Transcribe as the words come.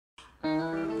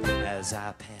As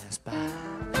I passed by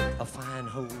a fine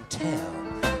hotel,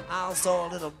 I saw a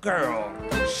little girl.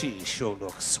 She sure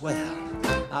looked swell.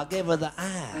 I gave her the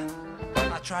eye.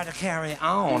 I tried to carry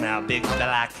on. Our big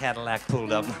black Cadillac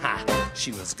pulled up.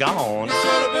 She was gone. It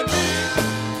should have been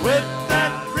me with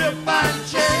that real fine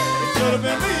chick. It should have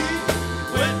been me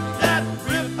with that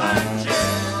real fine chick.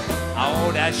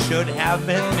 Oh, that should have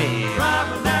been me.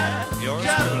 Driving that Yours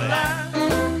Cadillac.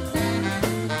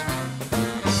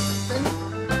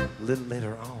 A little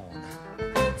later on,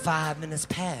 5 minutes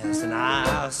passed, and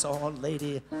I saw a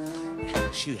lady.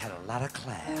 She had a lot of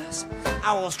class.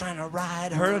 I was trying to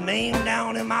write her name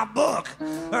down in my book.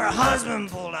 Her husband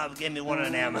pulled up, gave me one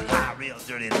of them real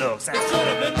dirty looks. It should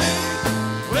have been me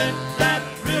with that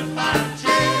real fine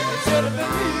chick. It should have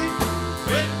been me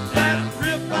with that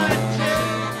real fine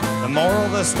chick. The moral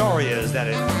of the story is that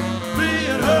it Me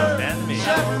and her and me.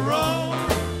 chaperone.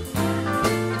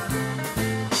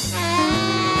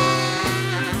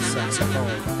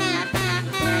 Saxophone.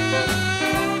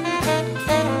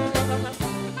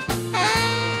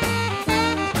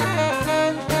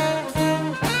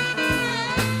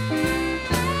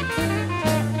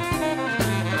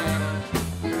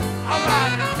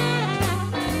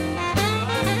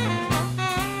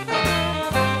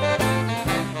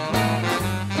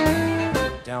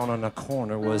 Down on the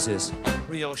corner was this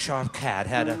real sharp cat,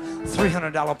 had a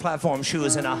 $300 platform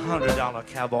shoes and a $100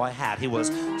 cowboy hat. He was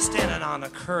standing on the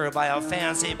curb by a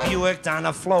fancy Buick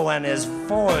Dynaflow, and his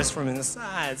voice from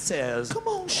inside says, "Come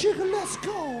on, sugar, let's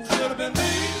go." Should have been me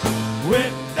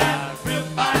with that real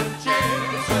fine chick.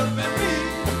 It should have been me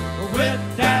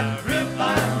with that real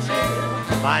fine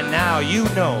chick. By now you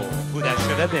know who that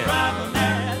should have been. Driving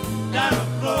that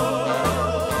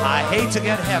Dynaflow. I hate to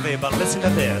get heavy, but listen to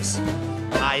this.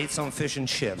 I ate some fish and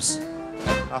chips.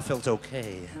 I felt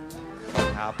okay.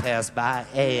 I passed by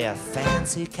a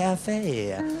fancy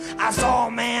cafe. I saw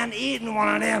a man eating one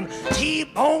of them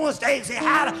T-bone steaks. He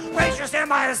had a waitress stand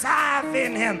by his side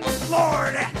feeding him.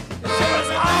 Lord, it was,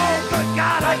 oh, good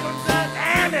God, I couldn't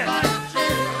stand it.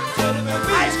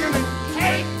 Ice cream and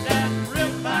cake.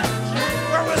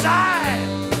 Where was I?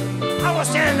 I was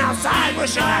standing outside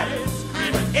wishing that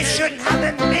it shouldn't have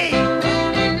been me.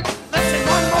 Listen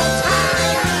one more time.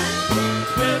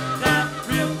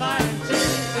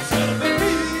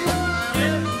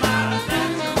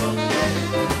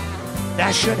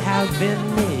 That should have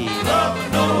been me.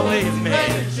 Believe me.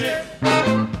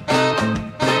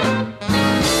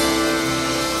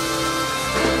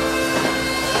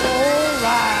 All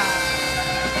right.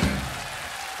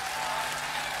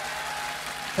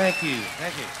 Thank you.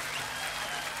 Thank you.